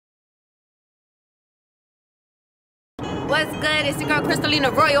what's good? It's your girl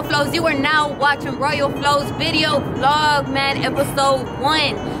Crystalina Royal Floz. You are now watching Royal Floz video vlog, man, episode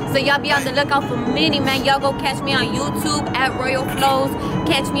 1. So y'all be on the lookout for many, man. Y'all go catch me on YouTube at Royal Floz.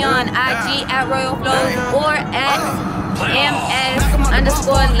 Catch me on IG at Royal Floz or at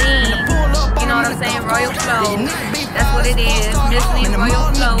ms_lean. You know what I'm saying? Royal Floz. That's what it is. Miss Lean Royal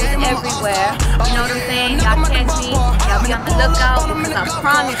Floz everywhere. You know what I'm saying? Y'all catch me. Y'all be on the lookout because I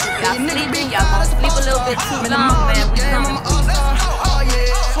promise if y'all sleeping, y'all gonna sleep a little bit too long, man. We coming for you.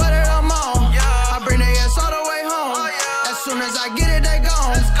 Swear that I'm on. I bring their ass all the way home. As soon as I get it, they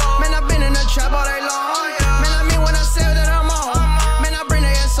gone. Man, I've been in the trap all day long. Man, I mean when I say that I'm on. Man, I bring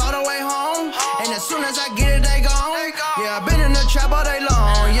their ass all the way home. And as soon as I get it, they gone. Yeah, I've been in the trap all day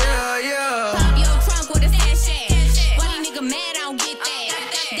long. Yeah, yeah. Pop your trunk with a stash at. Why these nigga mad? I don't get that.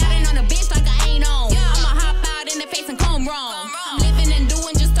 Got it on the bitch like I ain't on. I'ma hop out in the face and come wrong. Living and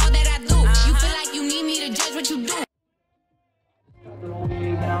doing just all that I do. You feel like you need me to judge what you do.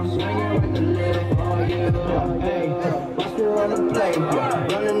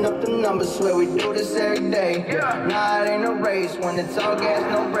 Running up the numbers, swear we do this every day. Nah, it ain't a race when it's all gas,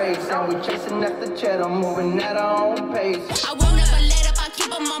 no brakes. And we chasing after cheddar, moving at our own pace. I won't never let up, I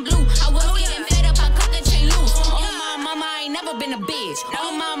keep them on blue. I was getting fed up, I cut the chain loose. Oh my mama, I ain't never been a bitch.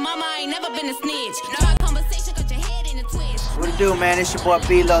 Oh my mama, I ain't never been a snitch. Try conversation, cut your head in a twist. What it do, man? It's your boy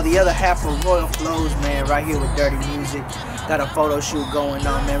B-Lo, the other half of Royal Floz, man, right here with Durty Muzik. Got a photo shoot going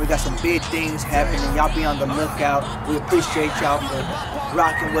on, man. We got some big things happening. Y'all be on the lookout. We appreciate y'all for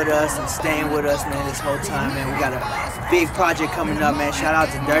rocking with us and staying with us, man, this whole time, man. We got a big project coming up, man. Shout out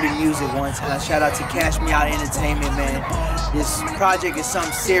to Durty Muzik one time. Shout out to Cash Me Out Entertainment, man. This project is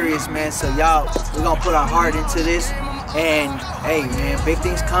something serious, man. So y'all, we're gonna put our heart into this. And hey, man, big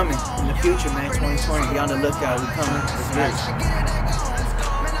things coming in the future, man. 2020. Be on the lookout. We coming. It's good.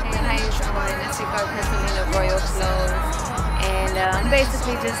 Hey, how you doing? It's your girl Crystalina Royal Floz. And I'm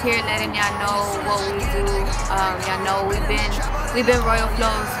basically just here letting y'all know what we do. Y'all know we've been Royal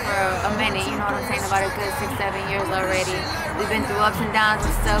Floz for a minute, you know what I'm saying, about a good 6-7 years already. We've been through ups and downs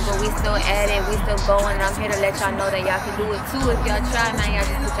and stuff, but we still at it, we still going. And I'm here to let y'all know that y'all can do it too. If y'all try, man, y'all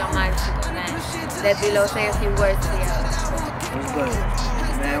just put your mind to it, man. Let B-Lo say a few words to y'all. What's good?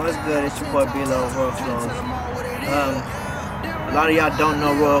 Man, what's good? It's your boy B-Lo, Royal Floz. A lot of y'all don't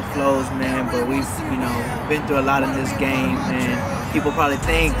know Royal Floz, man, but we've, you know, been through a lot in this game, and people probably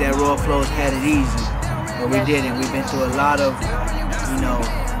think that Royal Floz had it easy, but we didn't. We've been through a lot of, you know,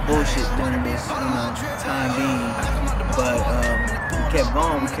 bullshit during this, you know, time being, but we kept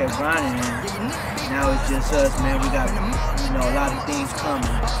going, we kept grinding, and now it's just us, man. We got, you know, a lot of things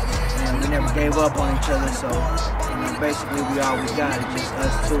coming, and we never gave up on each other, so, you know, basically we all we got. It's just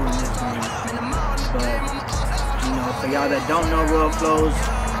us two in this game, but you know, for y'all that don't know Royal Floz,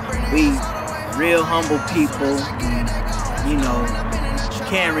 we real humble people, and, you know,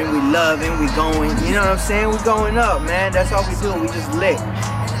 caring, we loving, we going, you know what I'm saying? We going up, man. That's all we do. We just lit.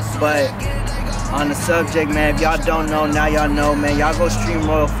 But on the subject, man, if y'all don't know, now y'all know, man. Y'all go stream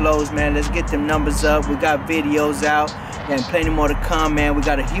Royal Floz, man. Let's get them numbers up. We got videos out and plenty more to come, man. We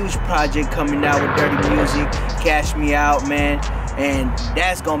got a huge project coming out with Durty Muzik. Cash Me Out, man. And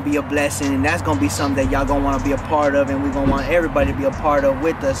that's gonna be a blessing, and that's gonna be something that y'all gonna wanna be a part of, and we gonna want everybody to be a part of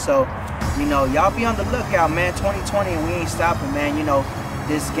with us. So, you know, y'all be on the lookout, man. 2020, and we ain't stopping, man. You know,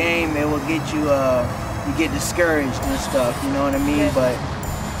 this game, it will get you, you get discouraged and stuff, you know what I mean? But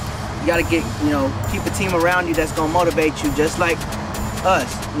you gotta get, you know, keep a team around you that's gonna motivate you, just like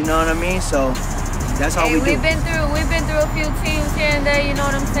us, you know what I mean? So that's how we do. We've been through a few teams here and there, you know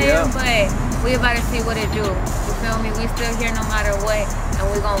what I'm saying? But we about to see what it do. You feel me? We still here no matter what, and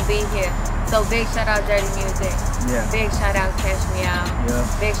we gonna be here. So big shout out Durty Muzik. Yeah. Big shout out Cash Me Out. Yeah.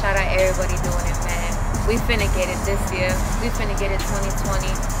 Big shout out everybody doing it, man. We finna get it this year. We finna get it 2020.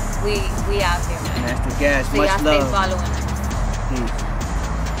 We out here, man. That's the gas. So Much y'all love. stay following us. Peace.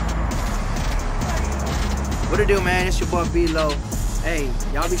 What it do, man? It's your boy B-Lo. Hey,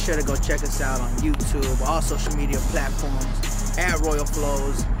 y'all be sure to go check us out on YouTube, all social media platforms at Royal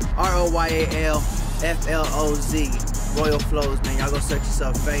Floz, ROYALFLOZ, Royal Floz, man. Y'all go search us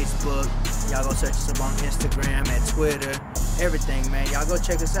up Facebook. Y'all go search us up on Instagram, and Twitter, everything, man. Y'all go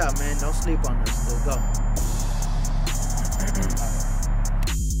check us out, man. Don't sleep on us. Let's go.